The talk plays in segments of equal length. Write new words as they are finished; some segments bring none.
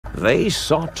They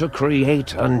sought to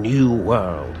create a new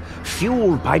world,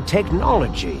 fueled by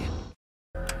technology.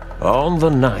 On the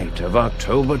night of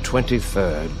October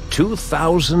 23rd,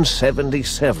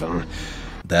 2077...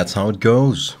 That's how it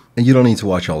goes. And you don't need to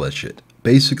watch all that shit.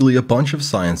 Basically, a bunch of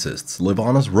scientists live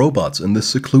on as robots in this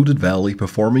secluded valley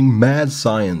performing mad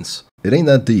science. It ain't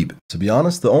that deep. To be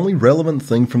honest, the only relevant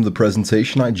thing from the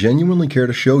presentation I genuinely care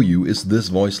to show you is this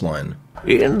voice line.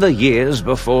 In the years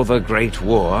before the Great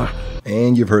War...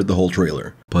 And you've heard the whole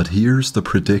trailer. But here's the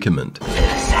predicament.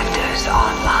 Sectors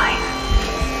online.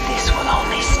 This will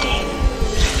only sting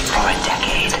for a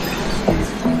decade.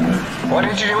 What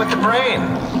did you do with the brain?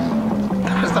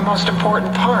 That was the most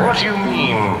important part. What do you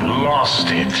mean, lost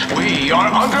it? We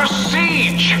are under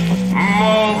siege!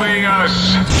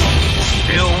 Mobius!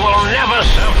 You will never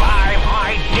survive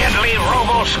my deadly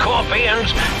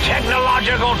robo-scorpions,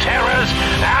 technological terrors,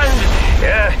 and...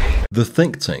 The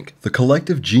think tank, the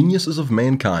collective geniuses of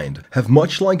mankind, have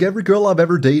much like every girl I've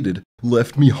ever dated,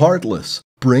 left me heartless,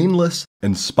 brainless,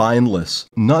 and spineless.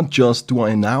 Not just do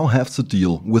I now have to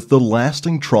deal with the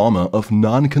lasting trauma of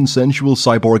non-consensual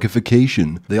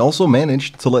cyborgification, they also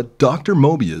managed to let Dr.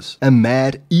 Mobius, a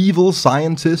mad, evil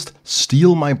scientist,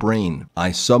 steal my brain.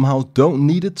 I somehow don't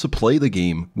need it to play the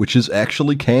game, which is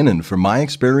actually canon from my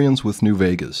experience with New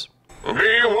Vegas.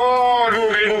 Be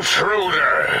warned,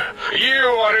 intruder! You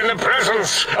are in the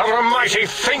presence of a mighty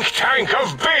think tank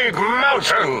of Big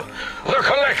Mountain! The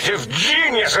collective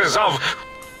geniuses of...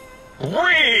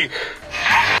 We...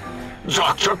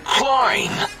 Dr.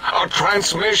 Klein, a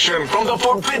transmission from the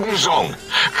Forbidden Zone,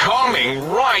 coming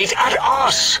right at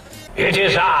us! It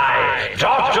is I,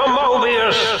 Dr.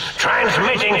 Mobius,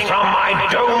 transmitting from my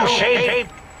dome-shaped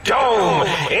dome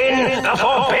in the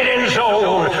Forbidden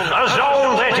Zone, a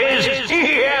zone that is,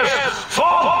 yes,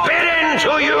 forbidden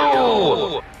to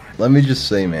you! Let me just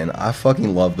say, man, I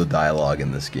fucking love the dialogue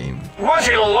in this game. What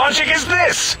illogic is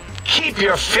this? Keep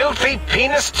your filthy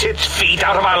penis-tipped feet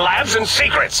out of our labs and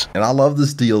secrets! And I love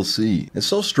this DLC. It's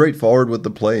so straightforward with the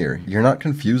player. You're not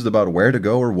confused about where to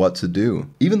go or what to do.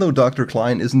 Even though Dr.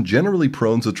 Klein isn't generally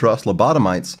prone to trust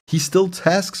lobotomites, he still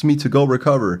tasks me to go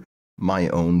recover my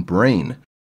own brain.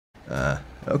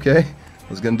 Okay. I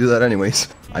was gonna do that anyways.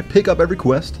 I pick up every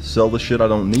quest, sell the shit I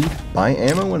don't need, buy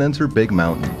ammo, and enter Big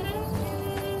Mountain.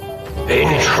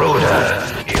 Intruder!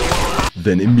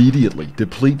 Then immediately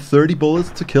deplete 30 bullets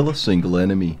to kill a single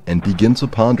enemy, and begin to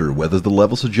ponder whether the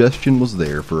level suggestion was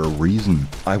there for a reason.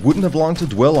 I wouldn't have long to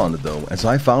dwell on it though, as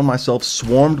I found myself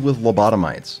swarmed with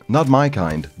lobotomites. Not my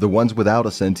kind, the ones without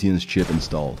a sentience chip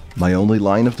installed. My only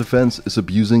line of defense is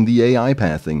abusing the AI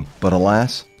pathing, but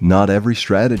alas, not every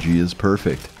strategy is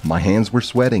perfect. My hands were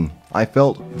sweating. I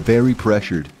felt very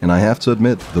pressured, and I have to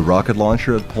admit, the rocket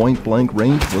launcher at point blank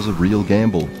range was a real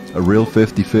gamble. A real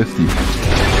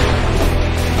 50-50.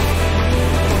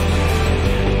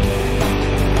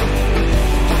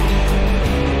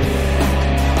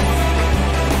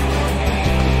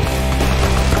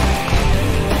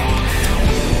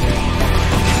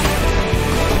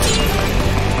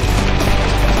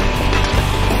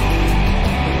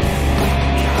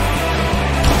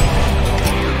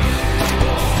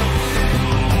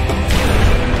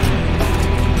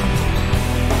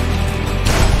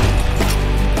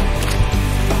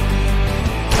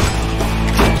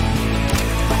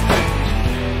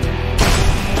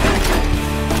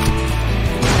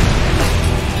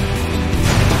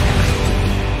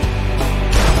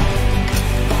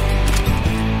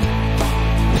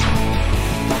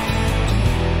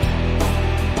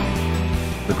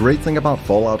 The great thing about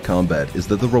Fallout combat is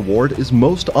that the reward is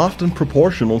most often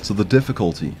proportional to the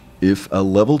difficulty. If a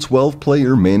level 12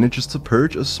 player manages to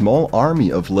purge a small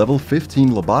army of level 15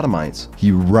 lobotomites,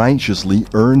 he righteously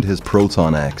earned his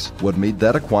proton axe. What made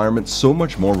that acquirement so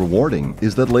much more rewarding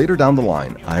is that later down the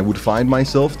line, I would find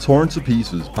myself torn to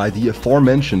pieces by the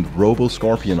aforementioned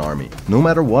Robo-Scorpion army. No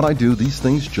matter what I do, these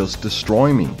things just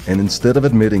destroy me. And instead of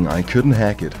admitting I couldn't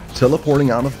hack it,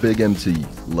 teleporting out of Big MT,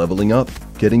 leveling up,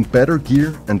 getting better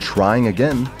gear, and trying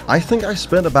again, I think I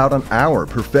spent about an hour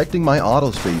perfecting my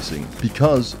auto-spacing,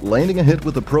 because landing a hit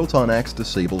with the proton axe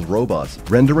disables robots,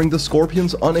 rendering the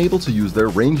scorpions unable to use their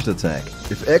ranged attack.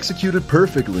 If executed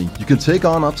perfectly, you can take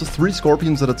on up to 3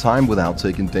 scorpions at a time without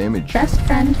taking damage. Best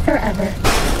friend forever.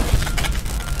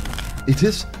 It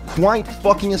is quite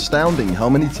fucking astounding how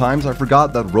many times I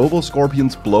forgot that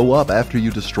robo-scorpions blow up after you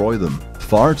destroy them.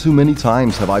 Far too many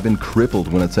times have I been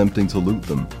crippled when attempting to loot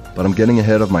them. But I'm getting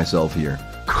ahead of myself here.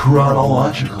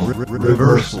 Chronological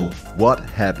reversal. What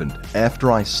happened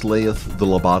after I slayeth the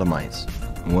lobotomites?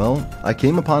 Well, I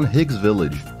came upon Higgs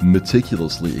Village,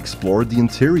 meticulously explored the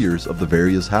interiors of the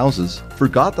various houses,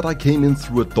 forgot that I came in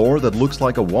through a door that looks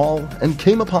like a wall, and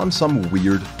came upon some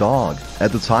weird dog.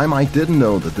 At the time, I didn't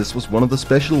know that this was one of the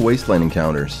special wasteland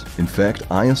encounters. In fact,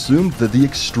 I assumed that the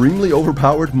extremely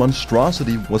overpowered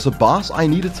monstrosity was a boss I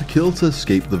needed to kill to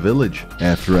escape the village.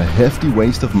 After a hefty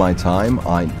waste of my time,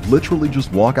 I literally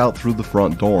just walk out through the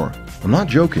front door. I'm not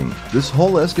joking, this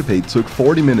whole escapade took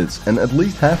 40 minutes and at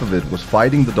least half of it was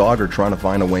fighting the dog or trying to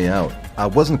find a way out. I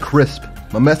wasn't crisp,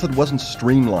 my method wasn't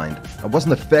streamlined, I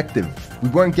wasn't effective, we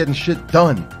weren't getting shit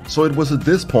done. So it was at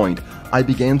this point I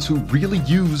began to really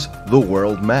use the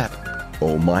world map.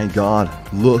 Oh my god,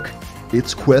 look,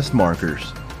 it's quest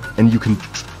markers, and you can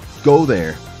go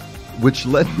there. Which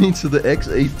led me to the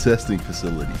X8 testing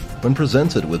facility. When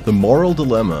presented with the moral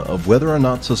dilemma of whether or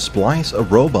not to splice a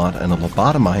robot and a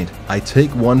lobotomite, I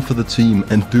take one for the team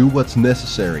and do what's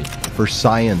necessary for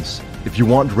science. If you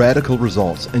want radical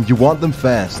results and you want them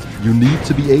fast, you need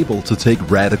to be able to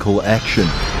take radical action.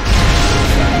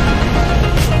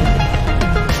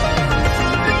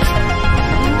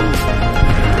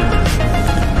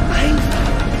 I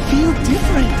feel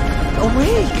different,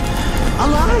 awake,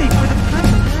 alive for the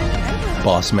first time ever.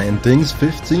 Bossman dings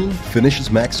 15, finishes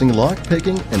maxing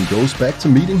lockpicking, and goes back to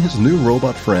meeting his new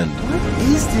robot friend. What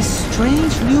is this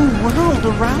strange new world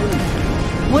around me?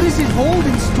 What does it hold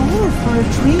in store for a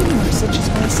dreamer such as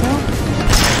myself?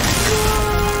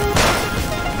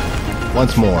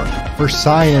 Once more, for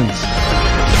science.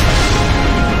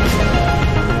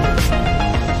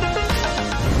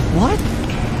 What?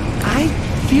 I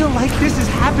feel like this has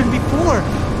happened before,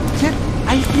 yet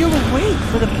I feel awake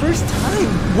for the first time.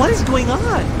 What is going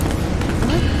on?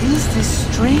 What is this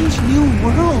strange new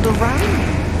world around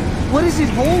me? What does it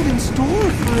hold in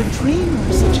store for a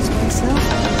dreamer such as myself?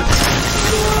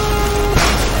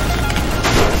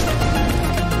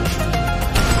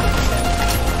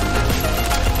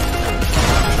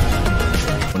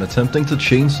 When attempting to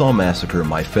chainsaw massacre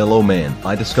my fellow man,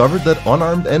 I discovered that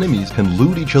unarmed enemies can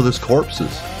loot each other's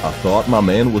corpses. I thought my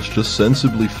man was just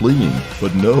sensibly fleeing,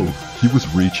 but no, he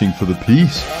was reaching for the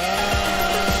peace.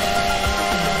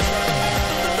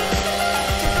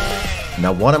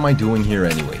 Now what am I doing here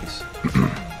anyways?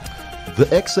 The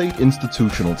X8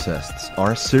 institutional tests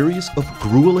are a series of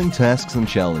grueling tasks and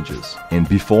challenges, and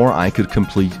before I could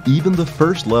complete even the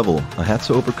first level, I had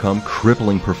to overcome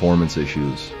crippling performance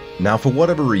issues. Now for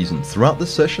whatever reason, throughout the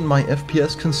session my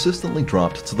FPS consistently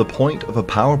dropped to the point of a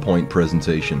PowerPoint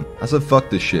presentation. I said fuck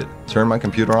this shit, turned my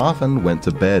computer off and went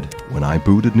to bed. When I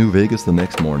booted New Vegas the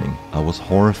next morning, I was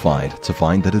horrified to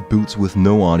find that it boots with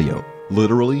no audio.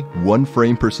 Literally 1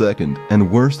 frame per second, and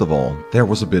worst of all, there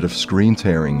was a bit of screen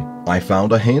tearing. I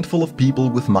found a handful of people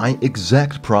with my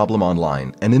exact problem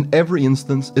online, and in every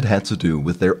instance it had to do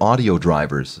with their audio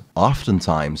drivers,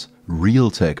 oftentimes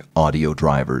Realtek audio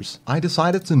drivers. I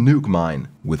decided to nuke mine.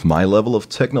 With my level of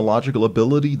technological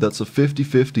ability, that's a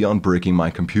 50-50 on breaking my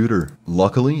computer.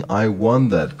 Luckily, I won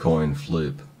that coin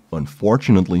flip.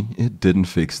 Unfortunately, it didn't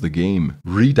fix the game.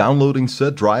 Re-downloading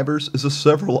said drivers is a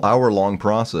several hour-long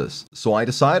process, so I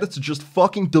decided to just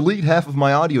fucking delete half of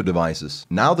my audio devices.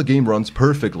 Now the game runs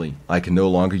perfectly. I can no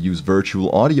longer use virtual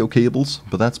audio cables,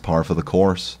 but that's par for the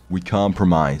course. We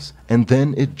compromise, and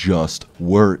then it just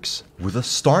works. With a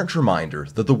stark reminder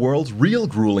that the world's real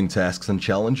grueling tasks and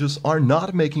challenges are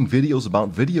not making videos about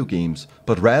video games,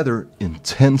 but rather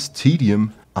intense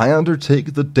tedium, I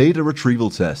undertake the data retrieval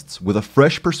tests with a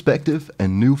fresh perspective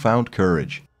and newfound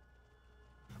courage.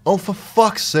 Oh, for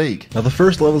fuck's sake! Now the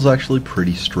first level is actually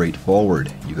pretty straightforward.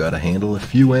 You gotta handle a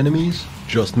few enemies,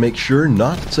 just make sure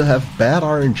not to have bad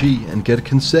RNG and get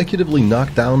consecutively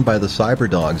knocked down by the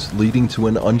cyberdogs, leading to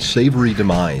an unsavory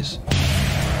demise.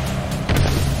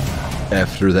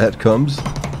 After that comes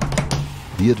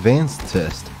the advanced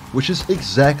test, which is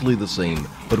exactly the same,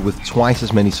 but with twice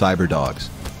as many cyberdogs.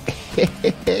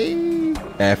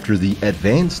 After the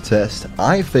advanced test,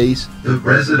 I face the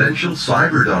residential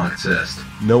cyberdog test.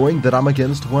 Knowing that I'm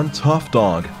against one tough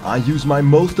dog, I use my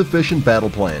most efficient battle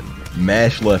plan.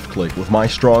 Mash left click with my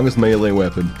strongest melee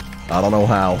weapon. I don't know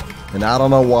how, and I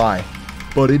don't know why,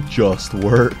 but it just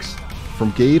works.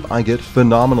 From Gabe, I get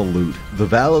phenomenal loot. The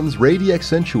Valen's Radi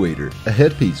Accentuator, a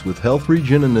headpiece with health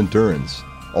regen and endurance.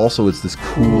 Also, it's this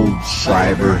cool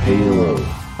cyber halo.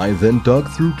 I then dug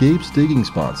through Gabe's digging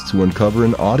spots to uncover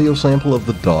an audio sample of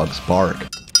the dog's bark.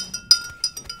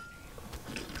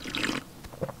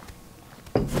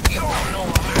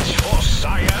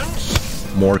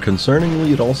 More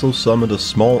concerningly, it also summoned a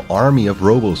small army of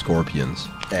robo-scorpions.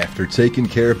 After taking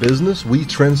care of business, we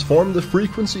transformed the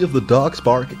frequency of the dog's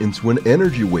bark into an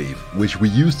energy wave, which we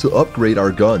used to upgrade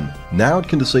our gun. Now it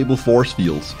can disable force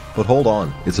fields. But hold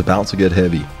on, it's about to get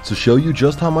heavy. To show you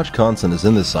just how much content is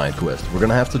in this side quest, we're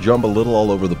gonna have to jump a little all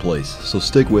over the place, so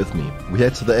stick with me. We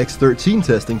head to the X-13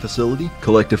 testing facility,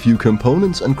 collect a few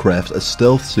components, and craft a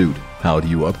stealth suit. How do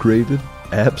you upgrade it?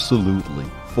 Absolutely.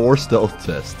 4 stealth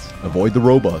tests. Avoid the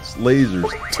robots,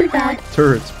 lasers, Too bad.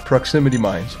 turrets, proximity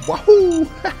mines. Wahoo!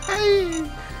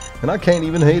 And I can't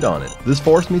even hate on it. This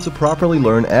forced me to properly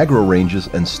learn aggro ranges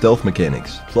and stealth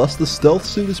mechanics. Plus the stealth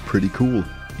suit is pretty cool.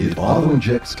 It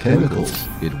auto-injects chemicals.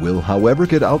 It will, however,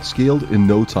 get outscaled in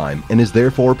no time, and is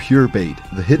therefore pure bait.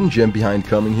 The hidden gem behind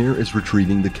coming here is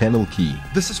retrieving the kennel key.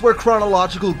 This is where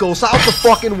chronological goes out the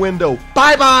fucking window.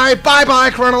 Bye-bye! Bye-bye,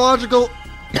 chronological!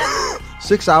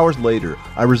 6 hours later,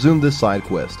 I resumed this side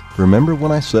quest. Remember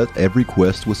when I said every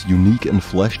quest was unique and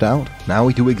fleshed out? Now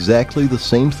we do exactly the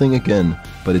same thing again,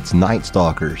 but it's Night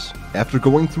Stalkers. After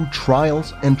going through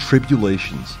trials and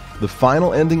tribulations, the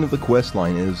final ending of the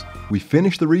questline is, we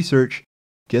finish the research,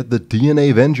 get the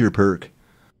DNA Avenger perk.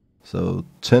 So,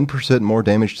 10% more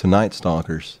damage to Night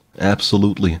Stalkers.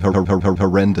 Absolutely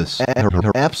horrendous.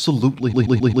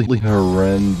 Absolutely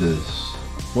horrendous.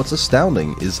 What's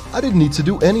astounding is I didn't need to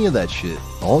do any of that shit.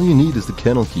 All you need is the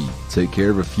kennel key, take care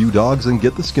of a few dogs, and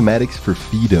get the schematics for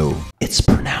Fido. It's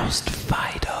pronounced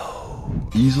Fido.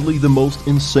 Easily the most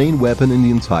insane weapon in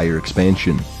the entire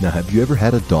expansion. Now, have you ever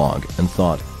had a dog and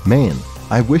thought, man,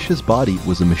 I wish his body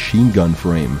was a machine gun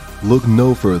frame? Look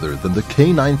no further than the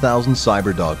K9000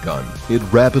 Cyberdog gun. It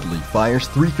rapidly fires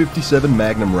 357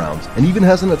 Magnum rounds and even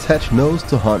has an attached nose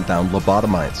to hunt down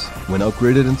lobotomites. When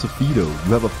upgraded into Fido,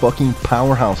 you have a fucking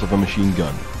powerhouse of a machine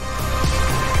gun.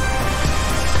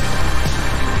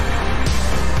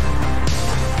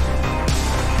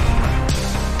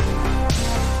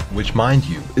 Which, mind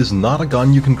you, is not a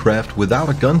gun you can craft without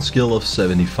a gun skill of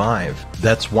 75.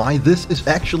 That's why this is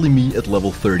actually me at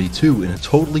level 32 in a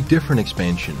totally different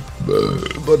expansion.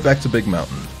 But back to Big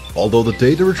Mountain. Although the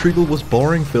data retrieval was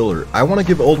boring filler, I want to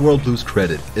give Old World Blues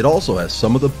credit. It also has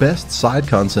some of the best side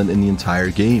content in the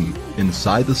entire game.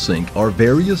 Inside the sink are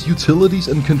various utilities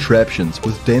and contraptions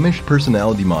with damaged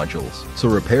personality modules. To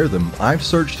repair them, I've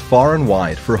searched far and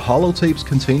wide for holotapes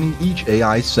containing each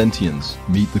AI's sentience.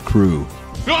 Meet the crew.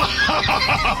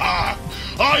 I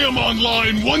am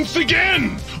online once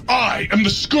again! I am the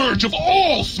scourge of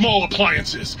all small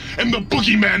appliances, and the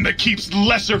boogeyman that keeps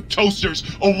lesser toasters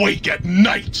awake at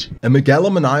night! A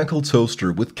megalomaniacal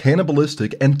toaster with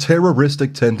cannibalistic and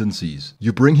terroristic tendencies.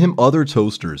 You bring him other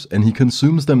toasters, and he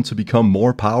consumes them to become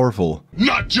more powerful.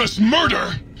 Not just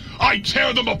murder! I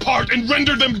tear them apart and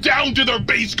render them down to their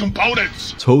base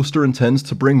components! Toaster intends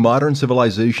to bring modern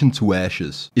civilization to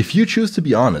ashes. If you choose to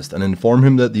be honest and inform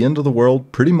him that the end of the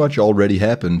world pretty much already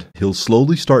happened, he'll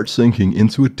slowly start sinking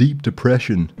into a deep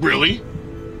depression. Really?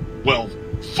 Well,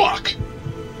 fuck!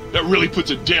 That really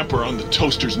puts a damper on the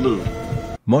toaster's mood.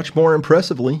 Much more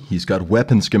impressively, he's got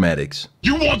weapon schematics.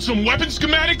 You want some weapon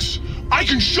schematics? I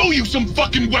can show you some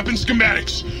fucking weapon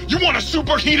schematics! You want a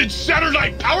superheated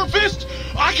Saturnite Power Fist?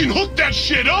 I can hook that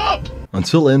shit up!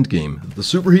 Until endgame, the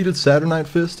superheated Saturnite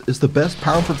Fist is the best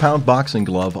pound-for-pound boxing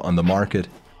glove on the market.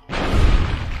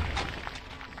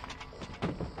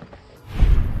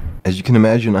 As you can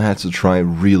imagine, I had to try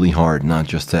really hard not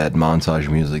just to add montage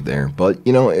music there, but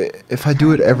you know, if I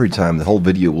do it every time, the whole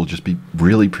video will just be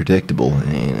really predictable.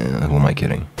 Who am I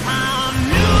kidding?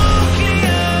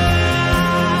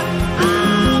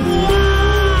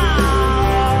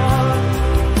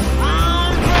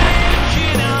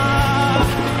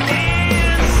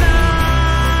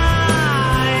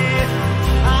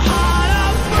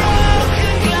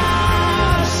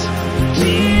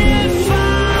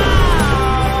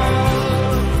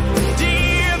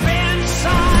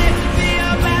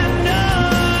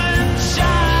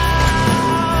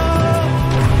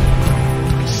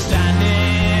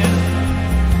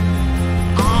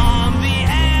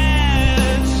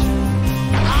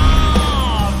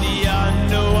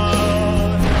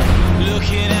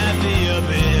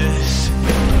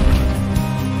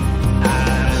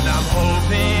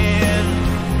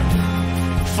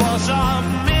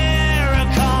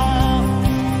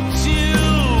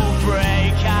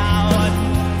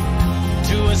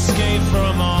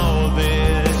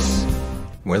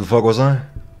 Where the fuck was I?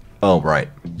 Oh, right.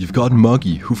 You've got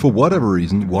Muggy, who for whatever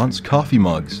reason wants coffee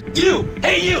mugs. You!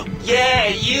 Hey, you! Yeah,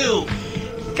 you!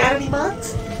 Got any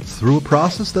mugs? Through a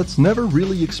process that's never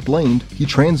really explained, he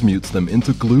transmutes them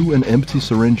into glue and empty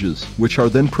syringes, which are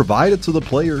then provided to the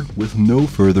player with no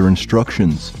further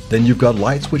instructions. Then you've got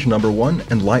light switch number 1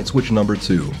 and light switch number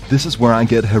 2. This is where I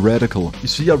get heretical. You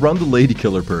see, I run the lady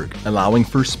killer perk, allowing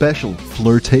for special,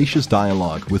 flirtatious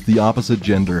dialogue with the opposite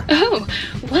gender. Oh,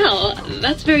 well,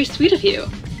 that's very sweet of you.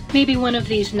 Maybe one of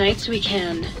these nights we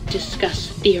can discuss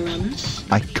theorems.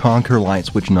 I conquer light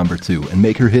switch number 2 and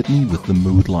make her hit me with the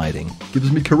mood lighting.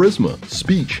 Gives me charisma,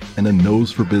 speech, and a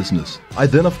nose for business. I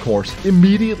then, of course,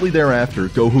 immediately thereafter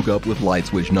go hook up with light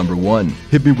switch number 1.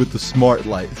 Hit me with the smart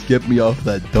lights, get me off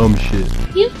that dumb shit.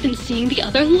 You've been seeing the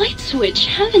other light switch,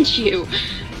 haven't you?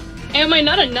 Am I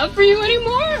not enough for you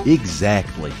anymore?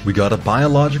 Exactly. We got a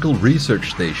biological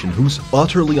research station who's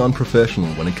utterly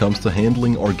unprofessional when it comes to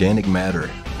handling organic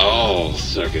matter. All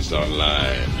circuits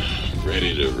online,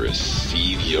 ready to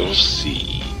receive your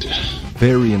seed.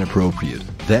 Very inappropriate.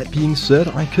 That being said,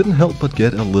 I couldn't help but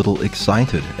get a little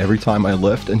excited every time I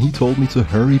left and he told me to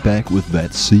hurry back with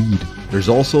that seed. There's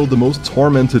also the most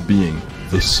tormented being,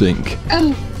 the sink.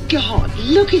 Oh God,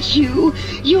 look at you.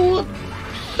 You're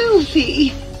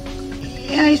filthy.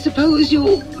 I suppose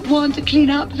you'll want to clean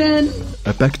up then?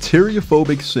 A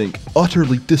bacteriophobic sink,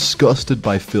 utterly disgusted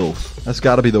by filth. That's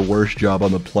gotta be the worst job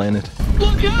on the planet.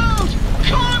 Look out!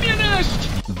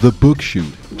 Communist! The book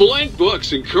chute. Blank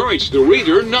books encourage the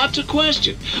reader not to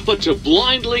question, but to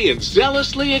blindly and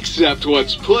zealously accept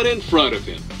what's put in front of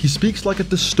him. He speaks like a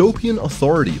dystopian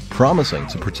authority, promising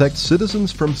to protect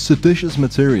citizens from seditious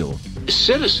material.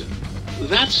 Citizen?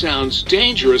 That sounds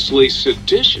dangerously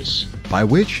seditious. By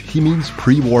which he means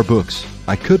pre-war books.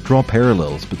 I could draw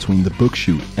parallels between the book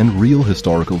chute and real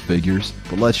historical figures,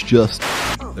 but let's just...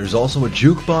 There's also a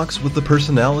jukebox with the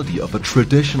personality of a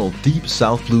traditional Deep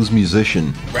South blues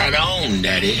musician. Right on,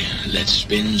 Daddy. Let's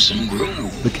spin some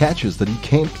groove. The catch is that he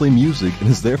can't play music and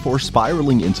is therefore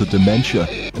spiraling into dementia.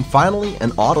 And finally,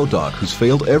 an autodoc who's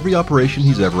failed every operation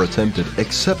he's ever attempted,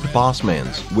 except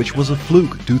Bossman's, which was a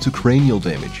fluke due to cranial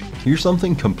damage. Here's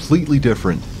something completely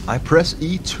different. I press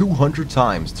E 200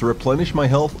 times to replenish my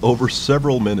health over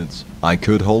several minutes. I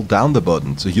could hold down the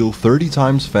button to heal 30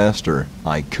 times faster.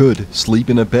 I could sleep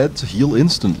in a bed to heal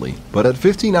instantly. But at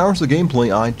 15 hours of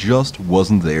gameplay, I just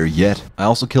wasn't there yet. I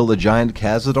also killed a giant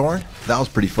Cazador. That was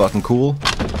pretty fucking cool.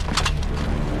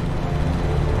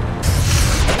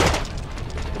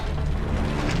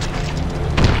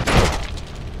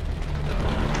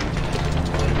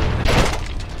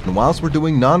 And whilst we're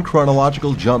doing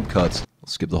non-chronological jump cuts,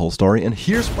 let's skip the whole story, and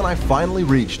here's when I finally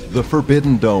reached the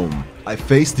Forbidden Dome. I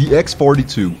faced the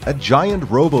X-42, a giant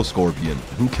robo-scorpion,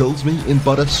 who kills me in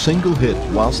but a single hit,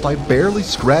 whilst I barely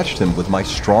scratched him with my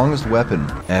strongest weapon.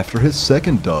 After his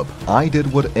second dub, I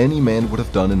did what any man would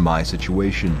have done in my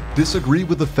situation. Disagree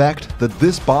with the fact that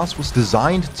this boss was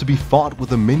designed to be fought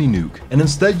with a mini-nuke, and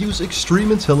instead use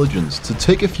extreme intelligence to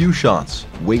take a few shots,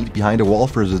 wait behind a wall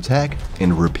for his attack,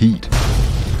 and repeat.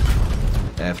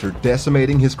 After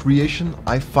decimating his creation,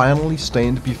 I finally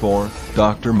stand before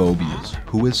Dr. Mobius,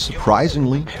 who is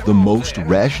surprisingly the most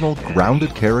rational,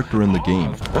 grounded character in the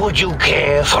game. Would you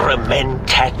care for a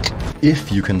mentat?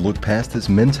 If you can look past his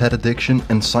mentat addiction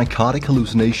and psychotic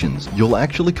hallucinations, you'll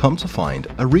actually come to find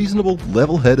a reasonable,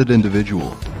 level-headed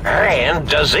individual. And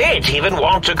does it even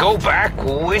want to go back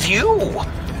with you?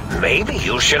 Maybe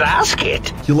you should ask it.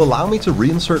 He'll allow me to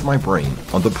reinsert my brain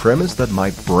on the premise that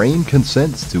my brain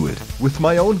consents to it. With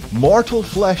my own mortal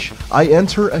flesh, I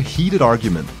enter a heated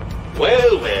argument.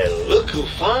 Well, look who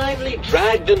finally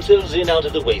dragged themselves in out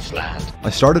of the wasteland. I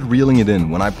started reeling it in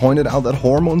when I pointed out that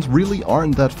hormones really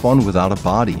aren't that fun without a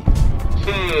body.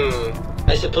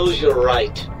 I suppose you're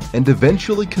right. And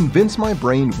eventually convince my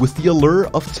brain with the allure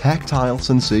of tactile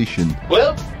sensation.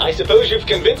 Well, I suppose you've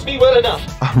convinced me well enough.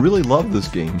 I really love this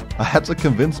game. I had to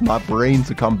convince my brain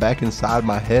to come back inside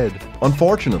my head.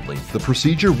 Unfortunately, the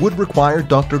procedure would require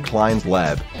Dr. Klein's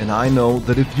lab, and I know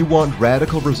that if you want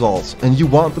radical results and you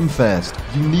want them fast,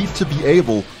 you need to be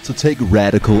able to take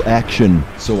radical action.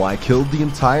 So I killed the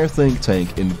entire think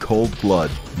tank in cold blood.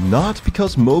 Not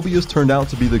because Mobius turned out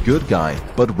to be the good guy,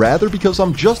 but rather because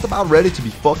I'm just about ready to be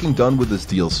fucking done with this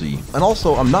DLC. And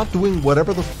also, I'm not doing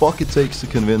whatever the fuck it takes to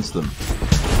convince them.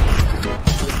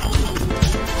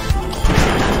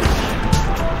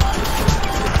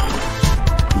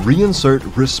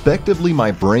 Reinsert respectively my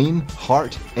brain,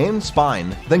 heart, and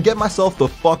spine, then get myself the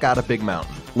fuck out of Big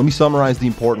Mountain. Let me summarize the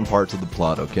important parts of the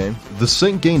plot, okay? The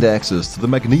Sync gained access to the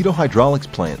magneto-hydraulics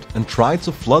plant and tried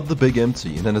to flood the Big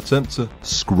Empty in an attempt to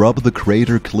scrub the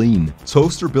crater clean.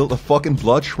 Toaster built a fucking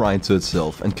blood shrine to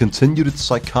itself and continued its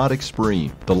psychotic spree.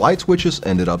 The light switches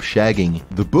ended up shagging.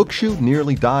 The book chute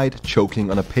nearly died choking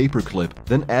on a paperclip,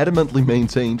 then adamantly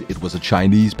maintained it was a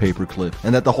Chinese paperclip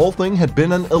and that the whole thing had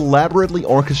been an elaborately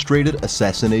orchestrated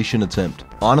assassination attempt.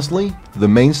 Honestly, the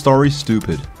main story's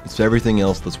stupid. It's everything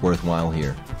else that's worthwhile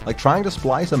here. Like trying to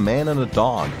splice a man and a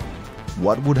dog.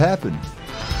 What would happen?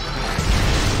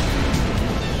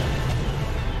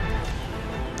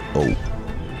 Oh.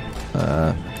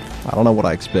 I don't know what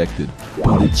I expected.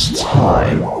 But it's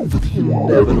time for the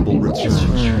inevitable return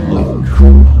of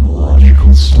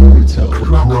chronological storytelling.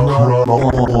 Chronological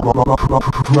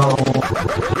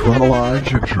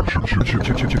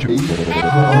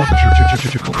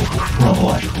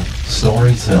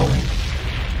storytelling.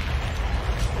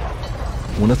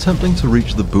 When attempting to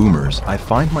reach the boomers, I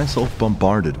find myself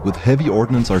bombarded with heavy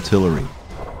ordnance artillery.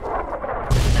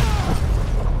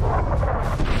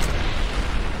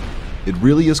 It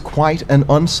really is quite an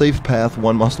unsafe path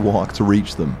one must walk to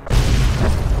reach them.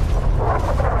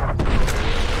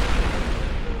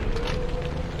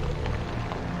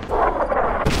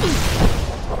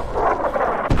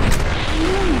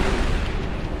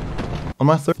 On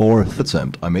my fourth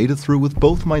attempt, I made it through with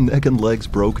both my neck and legs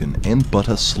broken and but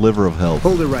a sliver of health.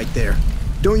 Hold it right there.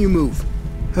 Don't you move.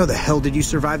 How the hell did you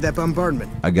survive that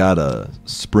bombardment? I got a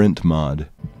sprint mod.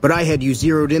 But I had you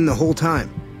zeroed in the whole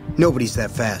time. Nobody's that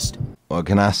fast. What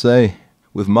can I say?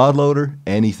 With ModLoader,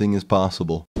 anything is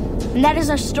possible. And that is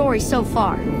our story so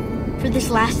far. For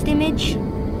this last image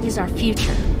is our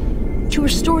future. To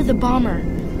restore the bomber,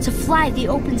 to fly the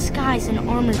open skies in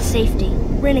armored safety,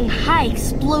 raining high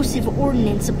explosive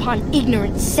ordnance upon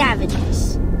ignorant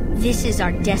savages. This is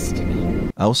our destiny.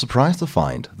 I was surprised to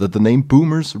find that the name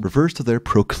Boomers refers to their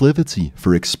proclivity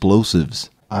for explosives.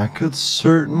 I could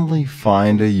certainly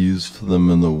find a use for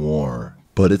them in the war,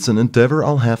 but it's an endeavor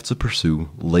I'll have to pursue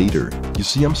later. You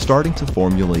see, I'm starting to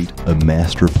formulate a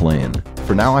master plan.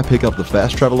 For now, I pick up the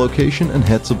fast travel location and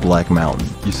head to Black Mountain.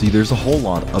 You see, there's a whole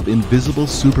lot of invisible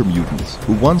super mutants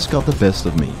who once got the best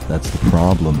of me. That's the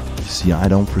problem. You see, I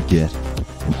don't forget,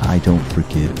 and I don't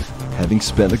forgive. Having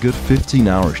spent a good 15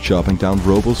 hours chopping down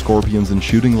robo-scorpions and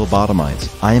shooting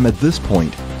lobotomites, I am at this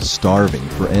point starving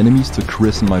for enemies to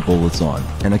christen my bullets on.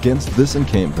 And against this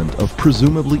encampment of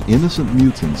presumably innocent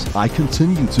mutants, I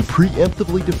continue to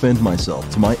preemptively defend myself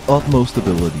to my utmost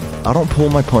ability. I don't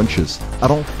pull my punches. I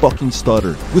don't fucking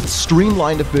stutter. With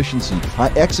streamlined efficiency,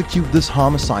 I execute this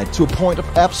homicide to a point of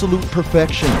absolute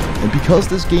perfection. And because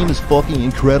this game is fucking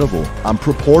incredible, I'm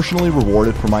proportionally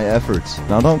rewarded for my efforts.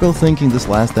 Now don't go thinking this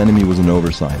last enemy was an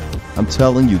oversight. I'm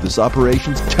telling you, this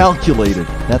operation's calculated.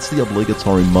 That's the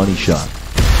obligatory money shot.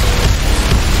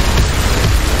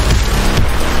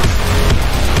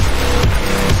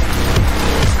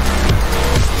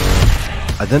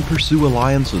 I then pursue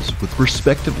alliances with,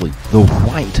 respectively, the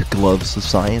White Glove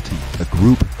Society, a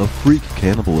group of freak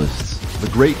cannibalists, the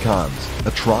Great Khans,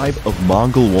 a tribe of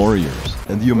Mongol warriors,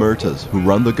 and the Omertas, who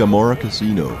run the Gamora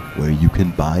Casino, where you can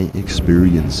buy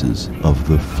experiences of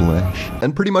the flesh,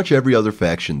 and pretty much every other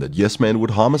faction that Yes Man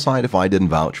would homicide if I didn't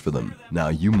vouch for them. Now,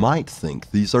 you might think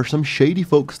these are some shady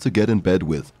folks to get in bed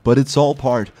with, but it's all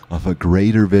part of a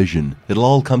greater vision. It'll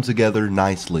all come together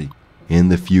nicely in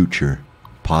the future.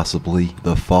 Possibly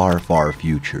the far, far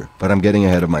future. But I'm getting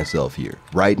ahead of myself here.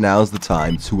 Right now's the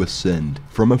time to ascend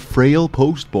from a frail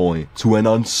postboy to an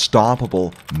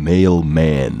unstoppable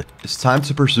mailman. It's time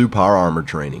to pursue power armor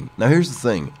training. Now here's the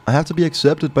thing. I have to be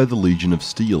accepted by the Legion of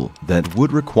Steel. That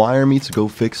would require me to go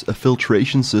fix a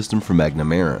filtration system for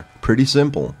McNamara. Pretty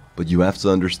simple. But you have to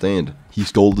understand, he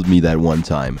scolded me that one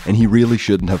time, and he really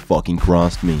shouldn't have fucking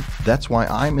crossed me. That's why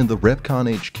I'm in the Repcon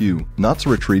HQ, not to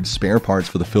retrieve spare parts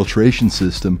for the filtration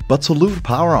system, but to loot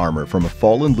power armor from a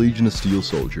fallen Legion of Steel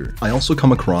soldier. I also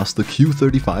come across the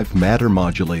Q-35 Matter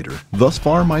Modulator, thus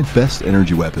far my best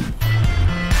energy weapon.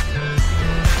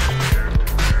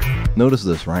 Notice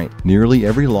this, right? Nearly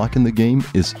every lock in the game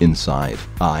is inside.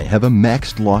 I have a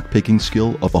maxed lockpicking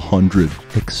skill of 100,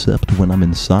 except when I'm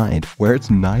inside, where it's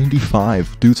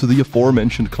 95 due to the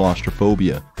aforementioned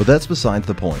claustrophobia. But that's beside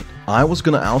the point. I was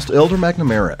gonna oust Elder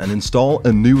McNamara and install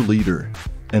a new leader.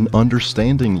 An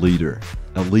understanding leader.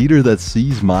 A leader that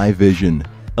sees my vision.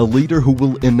 A leader who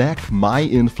will enact my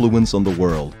influence on the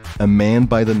world. A man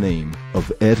by the name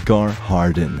of Edgar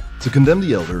Hardin. To condemn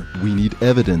the Elder, we need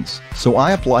evidence. So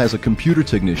I apply as a computer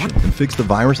technician and fix the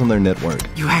virus on their network.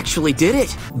 You actually did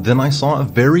it! Then I saw a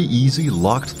very easy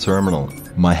locked terminal.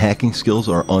 My hacking skills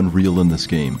are unreal in this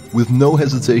game. With no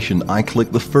hesitation, I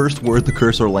click the first word the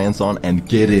cursor lands on and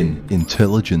get in.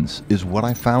 Intelligence is what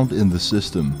I found in the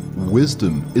system.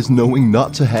 Wisdom is knowing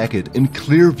not to hack it in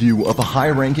clear view of a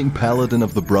high-ranking paladin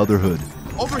of the Brotherhood.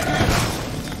 Over here!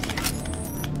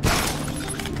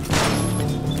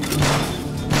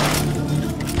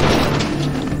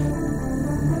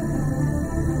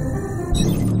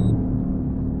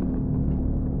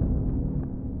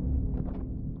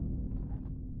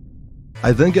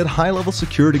 I then get high-level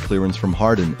security clearance from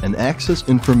Hardin and access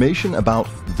information about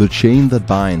the chain that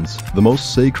binds, the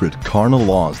most sacred carnal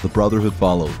laws the Brotherhood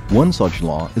followed. One such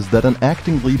law is that an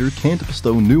acting leader can't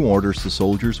bestow new orders to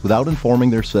soldiers without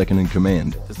informing their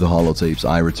second-in-command. The holotapes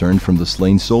I returned from the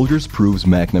slain soldiers proves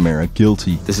McNamara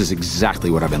guilty. This is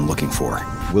exactly what I've been looking for.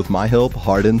 With my help,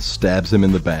 Hardin stabs him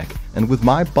in the back, and with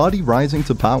my body rising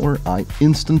to power, I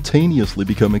instantaneously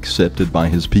become accepted by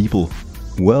his people.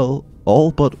 Well,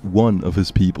 all but one of his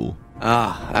people.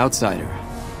 Ah, outsider.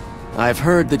 I've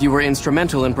heard that you were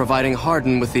instrumental in providing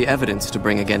Hardin with the evidence to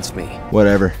bring against me.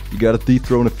 Whatever. You gotta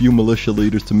dethrone a few militia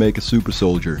leaders to make a super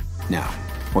soldier. Now,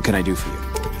 what can I do for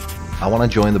you? I want to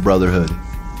join the Brotherhood.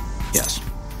 Yes,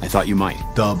 I thought you might.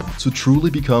 Dub. To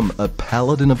truly become a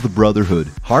paladin of the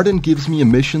Brotherhood, Hardin gives me a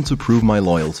mission to prove my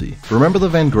loyalty. Remember the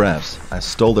Van Graffs? I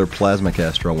stole their plasma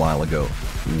caster a while ago.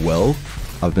 Well,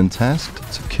 I've been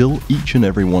tasked to kill each and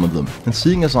every one of them, and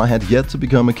seeing as I had yet to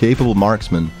become a capable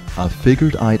marksman, I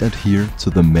figured I'd adhere to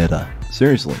the meta.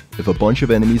 Seriously, if a bunch of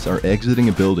enemies are exiting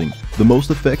a building, the most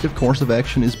effective course of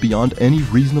action is beyond any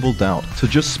reasonable doubt to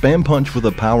just spam punch with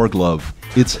a power glove.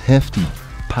 It's hefty,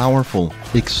 powerful,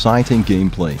 exciting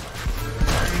gameplay.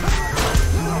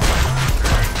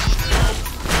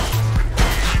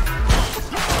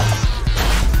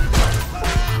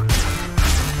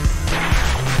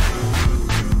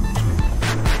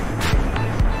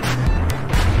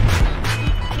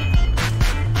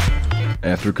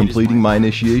 After completing my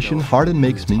initiation, Hardin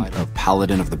makes me a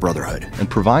paladin of the Brotherhood and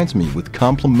provides me with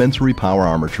complimentary power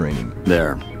armor training.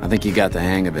 There, I think you got the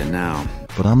hang of it now.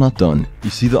 But I'm not done. You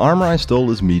see, the armor I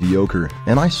stole is mediocre,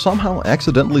 and I somehow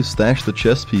accidentally stashed the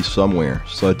chest piece somewhere,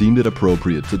 so I deemed it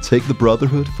appropriate to take the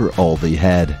Brotherhood for all they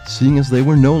had, seeing as they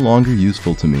were no longer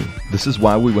useful to me. This is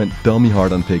why we went dummy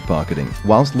hard on pickpocketing.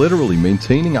 Whilst literally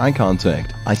maintaining eye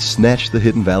contact, I snatched the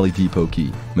Hidden Valley Depot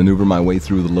key, maneuver my way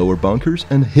through the lower bunkers,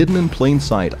 and hidden in plain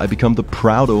sight, I become the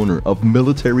proud owner of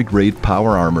military-grade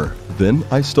power armor. Then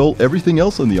I stole everything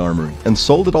else in the armory, and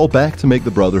sold it all back to make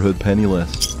the Brotherhood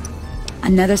penniless.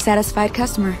 Another satisfied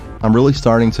customer. I'm really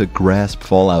starting to grasp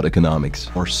Fallout economics,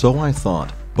 or so I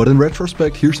thought. But in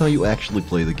retrospect, here's how you actually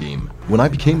play the game. When I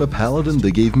became a paladin,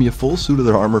 they gave me a full suit of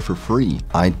their armor for free.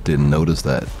 I didn't notice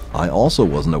that. I also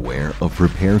wasn't aware of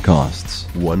repair costs.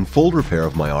 One full repair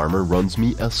of my armor runs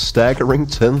me a staggering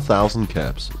 10,000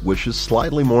 caps, which is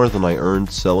slightly more than I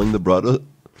earned selling the Brotherhood.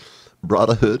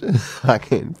 I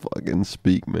can't fucking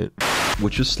speak, man.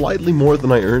 Which is slightly more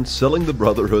than I earned selling the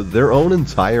Brotherhood their own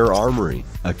entire armory.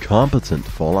 A competent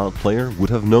Fallout player would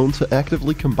have known to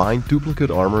actively combine duplicate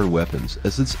armor and weapons,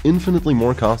 as it's infinitely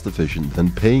more cost efficient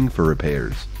than paying for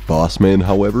repairs. Bossman,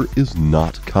 however, is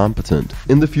not competent.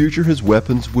 In the future, his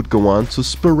weapons would go on to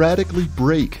sporadically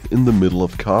break in the middle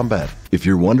of combat. If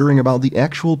you're wondering about the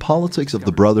actual politics of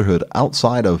the Brotherhood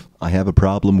outside of, I have a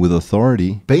problem with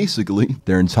authority, basically,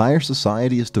 their entire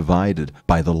society is divided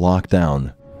by the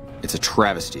lockdown. It's a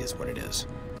travesty is what it is.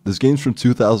 This game's from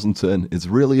 2010, it's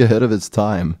really ahead of its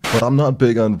time, but I'm not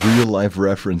big on real-life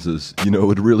references. You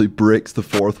know, it really breaks the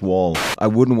fourth wall. I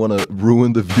wouldn't want to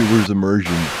ruin the viewer's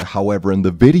immersion. However, in the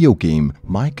video game,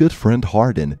 my good friend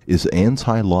Hardin is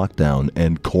anti-lockdown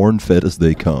and corn-fed as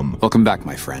they come. Welcome back,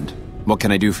 my friend. What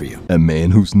can I do for you? A man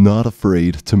who's not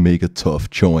afraid to make a tough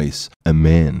choice. A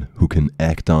man who can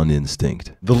act on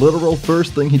instinct. The literal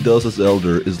first thing he does as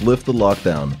Elder is lift the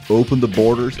lockdown, open the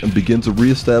borders, and begin to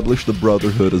re-establish the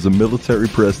Brotherhood as a military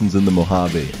presence in the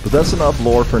Mojave. But that's enough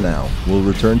lore for now. We'll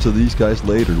return to these guys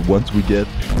later once we get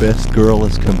Best Girl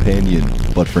as Companion.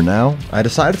 But for now, I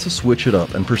decided to switch it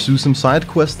up and pursue some side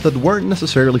quests that weren't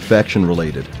necessarily faction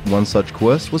related. One such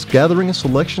quest was gathering a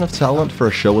selection of talent for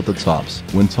a show at the Tops.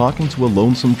 When talking to a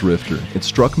lonesome drifter, it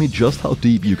struck me just how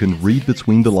deep you can read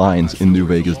between the lines in New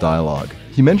Vegas dialogue.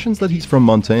 He mentions that he's from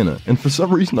Montana, and for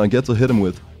some reason I get to hit him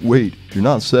with, "Wait, you're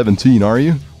not 17, are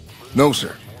you?" "No,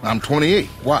 sir. I'm 28.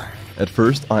 Why?" At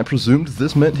first, I presumed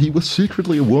this meant he was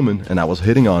secretly a woman and I was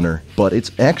hitting on her, but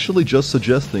it's actually just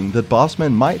suggesting that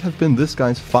Bossman might have been this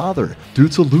guy's father due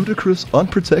to ludicrous,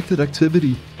 unprotected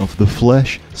activity of the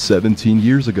flesh 17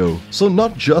 years ago. So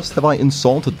not just have I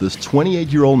insulted this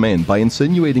 28-year-old man by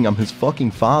insinuating I'm his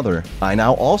fucking father, I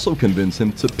now also convince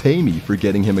him to pay me for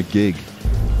getting him a gig.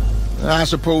 I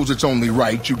suppose it's only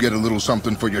right you get a little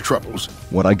something for your troubles.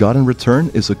 What I got in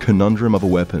return is a conundrum of a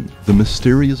weapon, the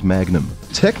mysterious Magnum.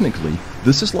 Technically,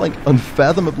 this is like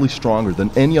unfathomably stronger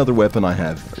than any other weapon I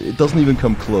have. It doesn't even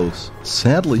come close.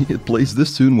 Sadly, it plays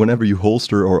this tune whenever you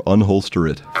holster or unholster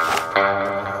it.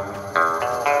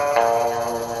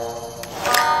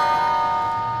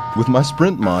 With my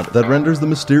sprint mod, that renders the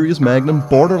mysterious Magnum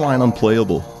borderline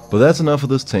unplayable. But that's enough of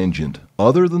this tangent.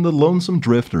 Other than the lonesome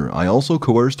drifter, I also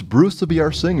coerced Bruce to be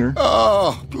our singer.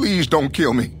 Oh, please don't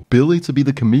kill me. Billy to be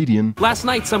the comedian. Last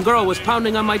night, some girl was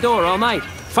pounding on my door all night.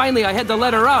 Finally, I had to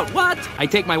let her out. What? I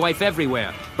take my wife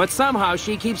everywhere. But somehow,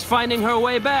 she keeps finding her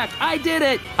way back. I did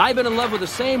it! I've been in love with the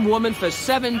same woman for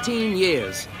 17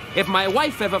 years. If my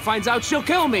wife ever finds out, she'll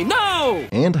kill me. No!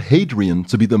 And Hadrian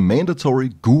to be the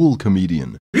mandatory ghoul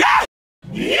comedian.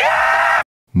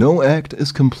 No act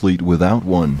is complete without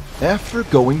one. After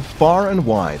going far and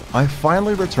wide, I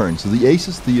finally returned to the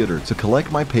Aces Theater to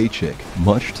collect my paycheck,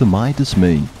 much to my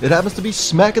dismay. It happens to be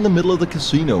smack in the middle of the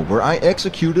casino where I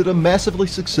executed a massively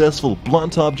successful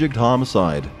blunt object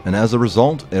homicide. And as a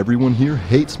result, everyone here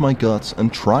hates my guts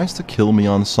and tries to kill me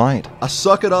on sight. I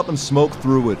suck it up and smoke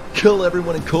through it, kill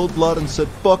everyone in cold blood and said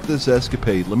fuck this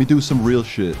escapade, let me do some real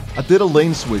shit. I did a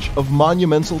lane switch of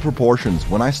monumental proportions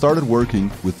when I started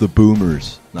working with the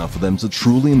Boomers. Now for them to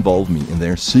truly involve me in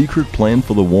their secret plan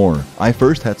for the war, I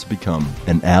first had to become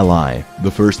an ally.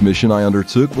 The first mission I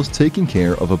undertook was taking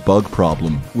care of a bug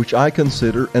problem, which I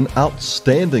consider an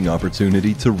outstanding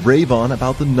opportunity to rave on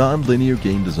about the non-linear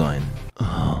game design.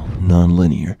 Oh,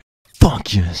 non-linear.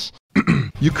 Fuck yes.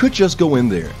 You could just go in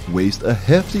there, waste a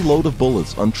hefty load of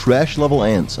bullets on trash level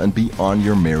ants and be on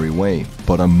your merry way.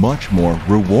 But a much more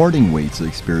rewarding way to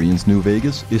experience New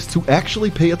Vegas is to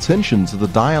actually pay attention to the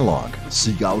dialogue.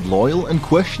 Seek out Loyal and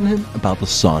question him about the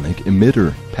sonic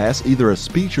emitter. Pass either a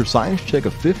speech or science check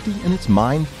of 50 and it's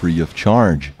mine free of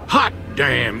charge. Hot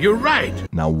damn, you're right!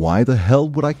 Now why the hell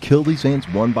would I kill these ants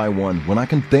one by one when I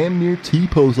can damn near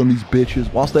T-pose on these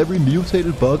bitches whilst every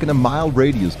mutated bug in a mile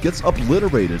radius gets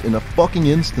obliterated in a fucking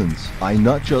instance? I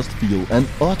not just feel an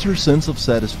utter sense of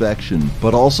satisfaction,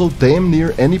 but also damn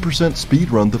near any percent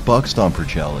speedrun the Bug Stomper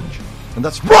challenge. And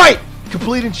that's right!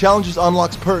 Completing challenges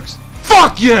unlocks perks.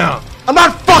 Fuck yeah! I'm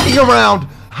not fucking around!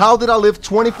 How did I live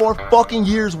 24 fucking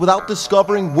years without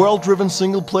discovering world-driven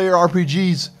single-player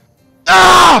RPGs?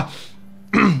 Ah!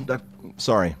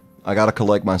 Sorry, I gotta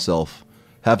collect myself.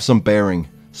 Have some bearing.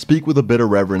 Speak with a bit of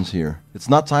reverence here. It's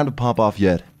not time to pop off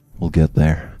yet. We'll get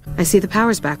there. I see the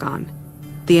power's back on.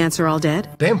 The ants are all dead?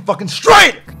 Damn fucking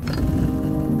straight!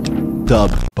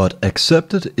 Dub. But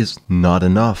accepted is not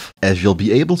enough, as you'll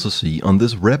be able to see on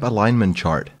this rep alignment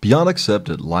chart. Beyond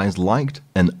accepted lies liked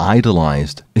and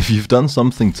idolized. If you've done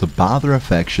something to bother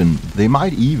affection, they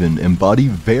might even embody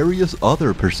various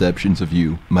other perceptions of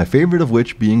you, my favorite of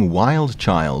which being wild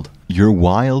child. Your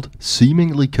wild,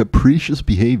 seemingly capricious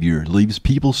behavior leaves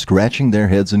people scratching their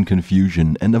heads in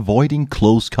confusion and avoiding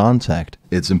close contact.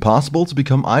 It's impossible to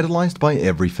become idolized by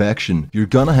every faction. You're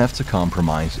gonna have to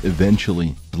compromise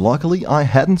eventually. Luckily, I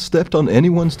hadn't stepped on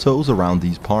anyone's toes around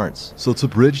these parts. So to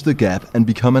bridge the gap and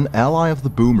become an ally of the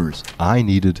Boomers, I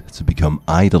needed to become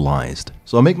idolized.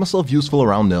 So I make myself useful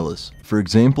around Nellis. For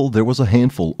example, there was a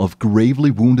handful of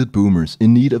gravely wounded Boomers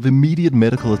in need of immediate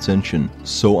medical attention.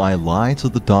 So I lie to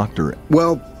the doctor.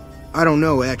 Well, I don't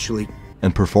know actually.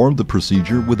 And performed the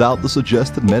procedure without the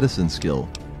suggested medicine skill.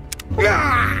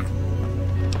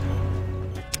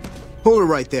 Hold it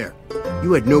right there.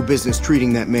 You had no business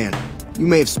treating that man. You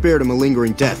may have spared him a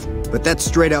lingering death, but that's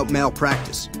straight out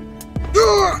malpractice.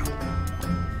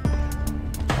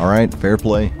 Alright, fair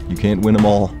play. You can't win them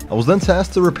all. I was then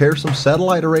tasked to repair some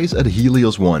satellite arrays at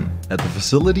Helios 1. At the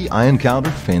facility, I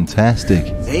encountered Fantastic.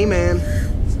 Hey man.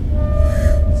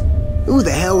 Who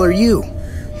the hell are you?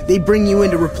 They bring you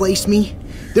in to replace me?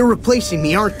 They're replacing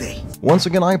me, aren't they? Once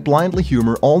again, I blindly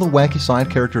humor all the wacky side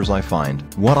characters I find.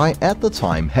 What I at the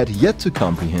time had yet to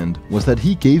comprehend was that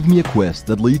he gave me a quest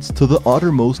that leads to the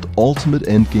uttermost ultimate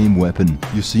endgame weapon.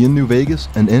 You see, in New Vegas,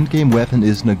 an endgame weapon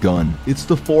isn't a gun. It's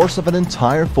the force of an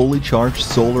entire fully charged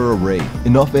solar array.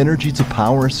 Enough energy to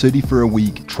power a city for a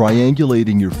week,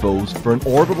 triangulating your foes for an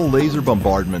orbital laser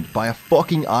bombardment by a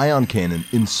fucking ion cannon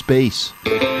in space.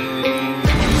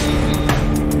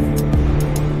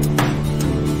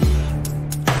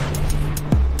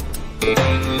 But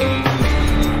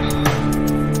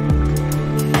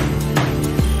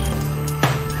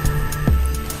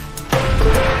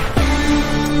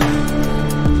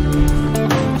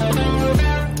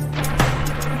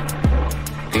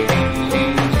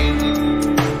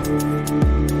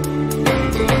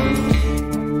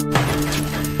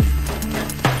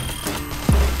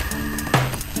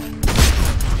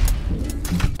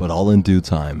all in due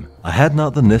time. I had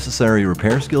not the necessary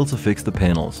repair skill to fix the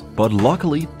panels, but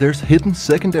luckily there's hidden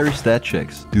secondary stat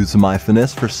checks. Due to my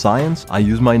finesse for science, I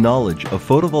use my knowledge of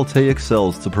photovoltaic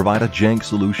cells to provide a jank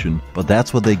solution, but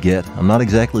that's what they get. I'm not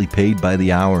exactly paid by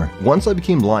the hour. Once I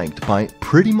became liked by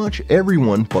pretty much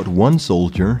everyone but one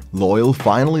soldier, Loyal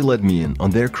finally let me in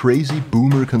on their crazy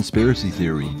boomer conspiracy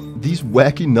theory. These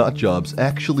wacky nutjobs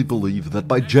actually believe that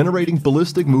by generating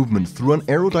ballistic movement through an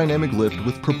aerodynamic lift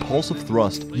with propulsive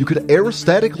thrust, you could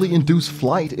aerostatically induce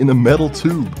flight in a metal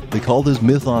tube. They call this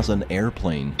mythos an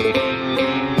airplane.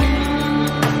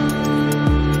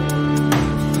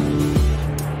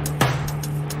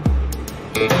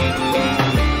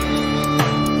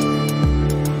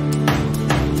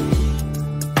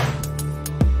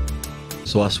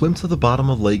 So I swim to the bottom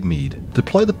of Lake Mead,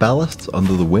 deploy the ballasts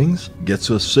under the wings, get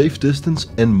to a safe distance,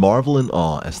 and marvel in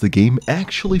awe as the game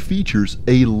actually features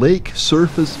a lake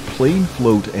surface plane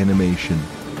float animation.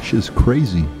 Shit's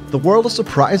crazy. The world is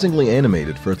surprisingly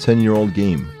animated for a 10-year-old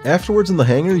game. Afterwards in the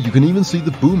hangar, you can even see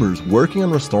the boomers working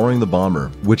on restoring the bomber,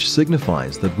 which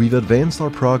signifies that we've advanced our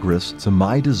progress to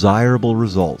my desirable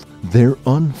result, their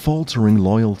unfaltering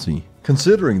loyalty.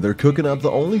 Considering they're cooking up the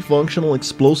only functional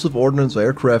explosive ordnance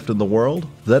aircraft in the world,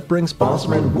 that brings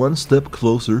Bossman one step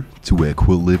closer to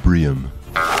equilibrium.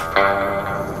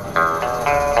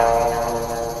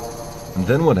 And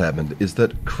then what happened is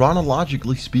that,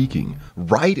 chronologically speaking,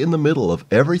 right in the middle of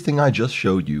everything I just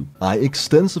showed you, I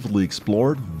extensively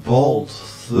explored Vault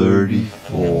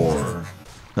 34.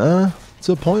 It's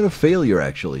a point of failure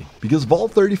actually, because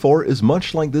Vault 34 is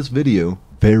much like this video,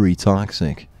 very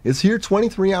toxic. It's here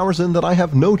 23 hours in that I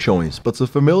have no choice but to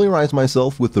familiarize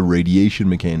myself with the radiation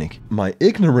mechanic. My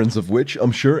ignorance of which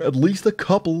I'm sure at least a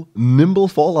couple nimble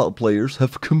Fallout players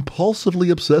have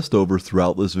compulsively obsessed over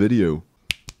throughout this video.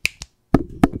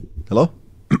 Hello?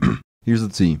 Here's the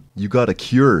tea. You gotta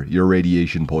cure your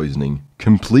radiation poisoning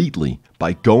completely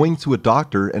by going to a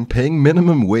doctor and paying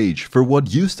minimum wage for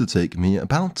what used to take me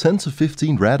about 10 to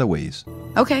 15 radaways.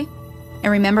 Okay.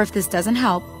 And remember, if this doesn't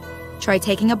help, try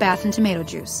taking a bath in tomato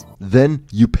juice. Then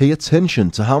you pay attention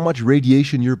to how much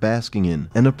radiation you're basking in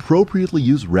and appropriately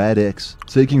use Rad-X.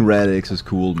 Taking Rad-X is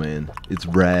cool, man. It's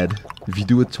rad. If you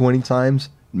do it 20 times,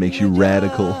 it makes you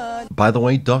radical. By the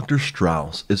way, Dr.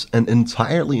 Strauss is an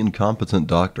entirely incompetent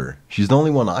doctor. She's the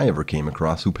only one I ever came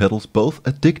across who peddles both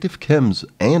addictive chems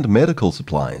and medical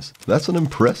supplies. That's an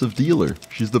impressive dealer.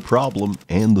 She's the problem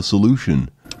and the solution.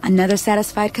 Another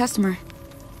satisfied customer.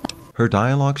 Her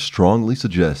dialogue strongly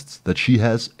suggests that she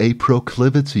has a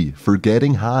proclivity for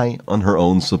getting high on her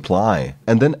own supply.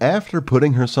 And then after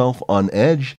putting herself on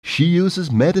edge, she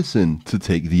uses medicine to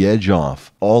take the edge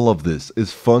off. All of this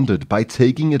is funded by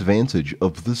taking advantage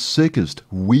of the sickest,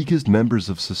 weakest members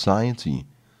of society.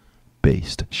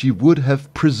 Based. She would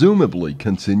have presumably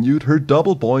continued her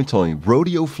double boy toy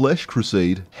rodeo flesh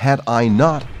crusade had I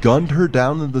not gunned her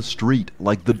down in the street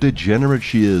like the degenerate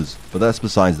she is. But that's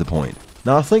besides the point.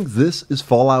 Now I think this is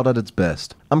Fallout at its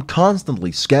best. I'm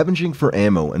constantly scavenging for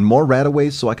ammo and more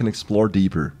radaways so I can explore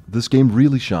deeper. This game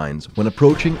really shines when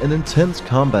approaching an intense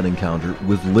combat encounter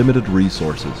with limited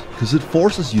resources, because it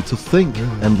forces you to think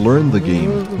and learn the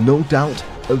game. No doubt,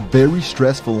 a very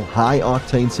stressful,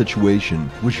 high-octane situation,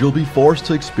 which you'll be forced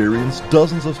to experience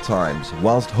dozens of times,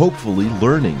 whilst hopefully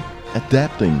learning,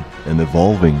 adapting, and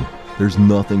evolving. There's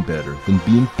nothing better than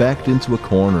being backed into a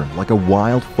corner like a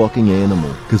wild fucking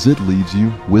animal, because it leaves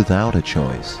you without a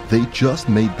choice. They just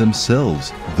made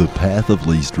themselves the path of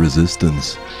least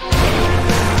resistance.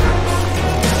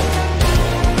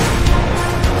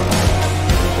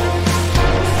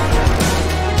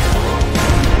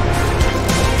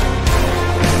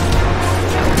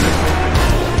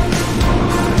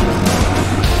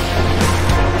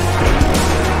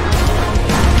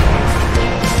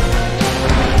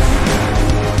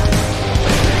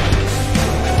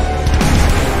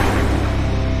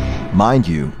 Mind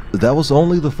you, that was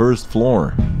only the first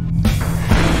floor.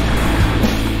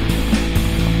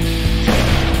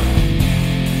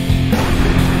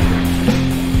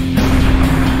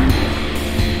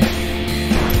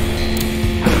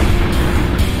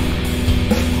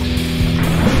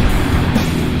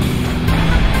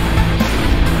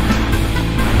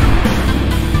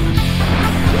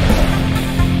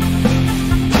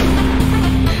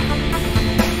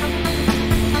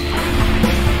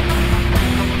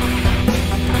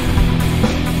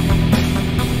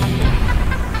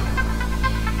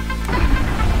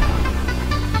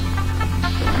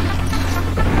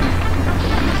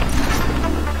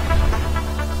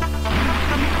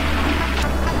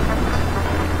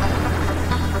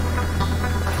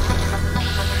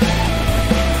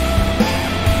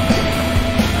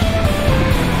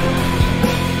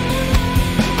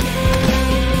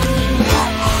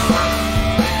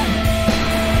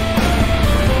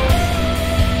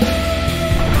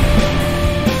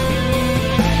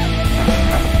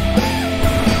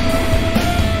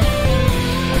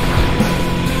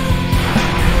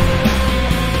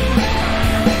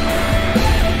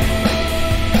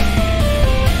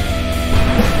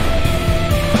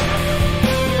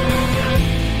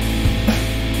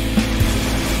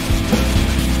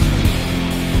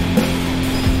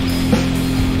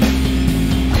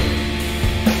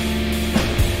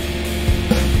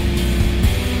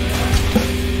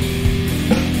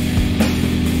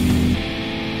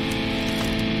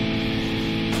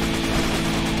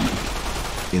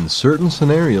 certain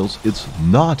scenarios, it's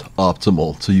not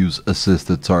optimal to use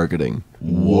assisted targeting.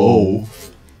 Whoa.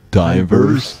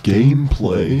 Diverse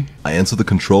gameplay. I enter the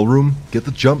control room, get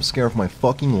the jump scare of my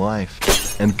fucking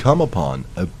life, and come upon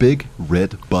a big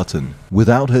red button.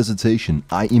 Without hesitation,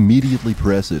 I immediately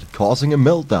press it, causing a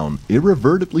meltdown,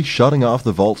 irreversibly shutting off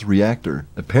the vault's reactor.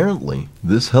 Apparently,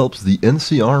 this helps the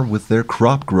NCR with their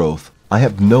crop growth. I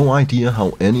have no idea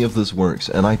how any of this works,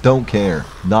 and I don't care,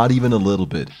 not even a little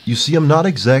bit. You see, I'm not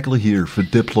exactly here for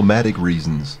diplomatic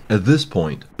reasons. At this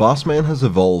point, Bossman has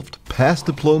evolved past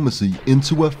diplomacy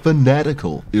into a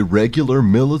fanatical, irregular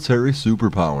military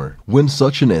superpower. When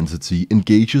such an entity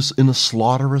engages in a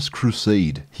slaughterous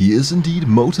crusade, he is indeed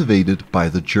motivated by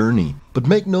the journey. But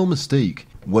make no mistake,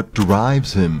 what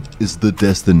drives him is the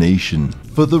destination.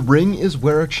 For the ring is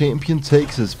where a champion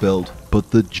takes his belt,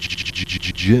 but the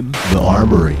gym, the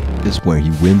armory, is where he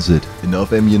wins it.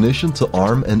 Enough ammunition to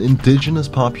arm an indigenous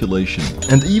population.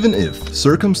 And even if,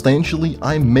 circumstantially,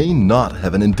 I may not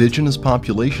have an indigenous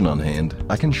population on hand,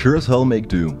 I can sure as hell make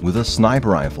do with a sniper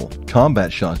rifle,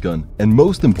 combat shotgun, and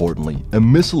most importantly, a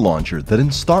missile launcher that,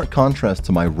 in stark contrast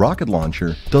to my rocket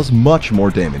launcher, does much more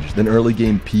damage than early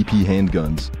game PP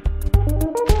handguns.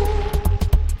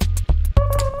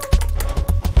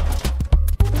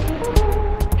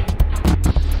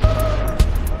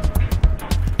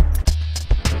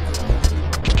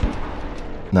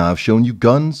 Now, I've shown you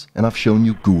guns, and I've shown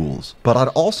you ghouls, but I'd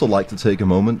also like to take a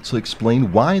moment to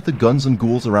explain why the guns and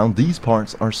ghouls around these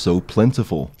parts are so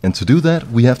plentiful. And to do that,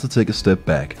 we have to take a step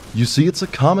back. You see, it's a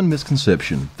common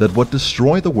misconception that what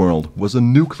destroyed the world was a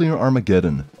nuclear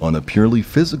Armageddon. On a purely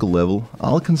physical level,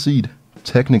 I'll concede,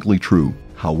 technically true.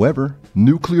 However,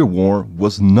 nuclear war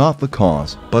was not the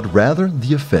cause, but rather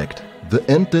the effect, the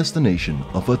end destination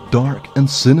of a dark and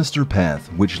sinister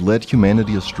path which led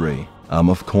humanity astray. I'm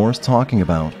of course talking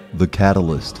about the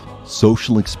catalyst,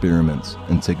 social experiments,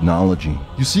 and technology.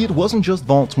 You see, it wasn't just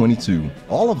Vault 22.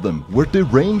 All of them were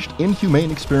deranged,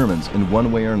 inhumane experiments in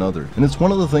one way or another, and it's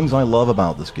one of the things I love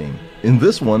about this game. In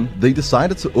this one, they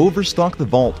decided to overstock the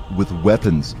Vault with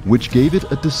weapons, which gave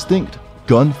it a distinct,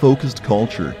 gun-focused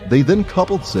culture. They then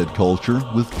coupled said culture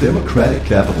with democratic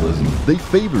capitalism. They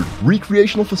favored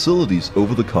recreational facilities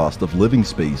over the cost of living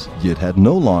space, yet had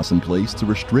no laws in place to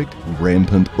restrict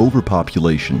rampant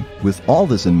overpopulation. With all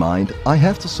this in mind, I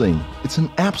have to say, it's an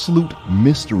absolute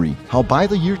mystery how by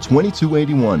the year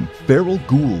 2281, feral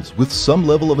ghouls with some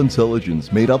level of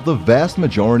intelligence made up the vast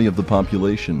majority of the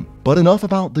population. But enough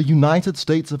about the United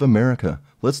States of America.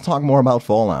 Let's talk more about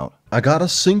Fallout. I got a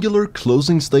singular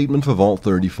closing statement for Vault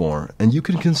 34, and you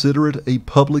can consider it a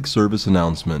public service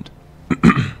announcement.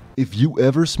 If you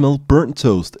ever smell burnt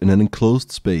toast in an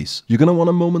enclosed space, you're gonna want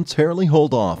to momentarily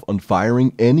hold off on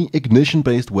firing any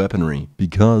ignition-based weaponry,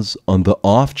 because on the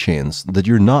off chance that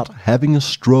you're not having a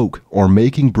stroke or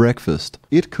making breakfast,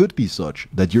 it could be such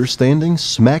that you're standing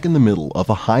smack in the middle of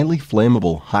a highly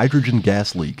flammable hydrogen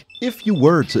gas leak. If you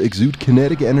were to exude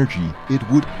kinetic energy, it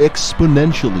would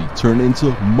exponentially turn into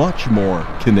much more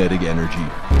kinetic energy.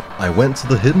 I went to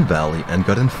the Hidden Valley and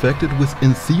got infected with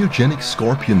entheogenic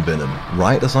scorpion venom.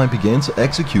 Right as I began to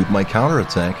execute my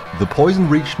counterattack, the poison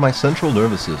reached my central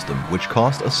nervous system, which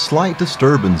caused a slight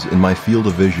disturbance in my field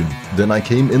of vision. Then I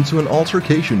came into an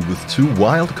altercation with two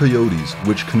wild coyotes,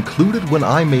 which concluded when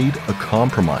I made a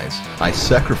compromise. I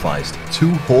sacrificed 2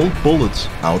 whole bullets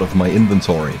out of my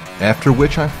inventory, after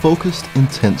which I focused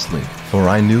intensely, for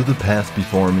I knew the path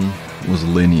before me was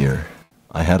linear.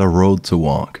 I had a road to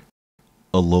walk.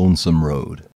 A lonesome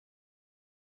road.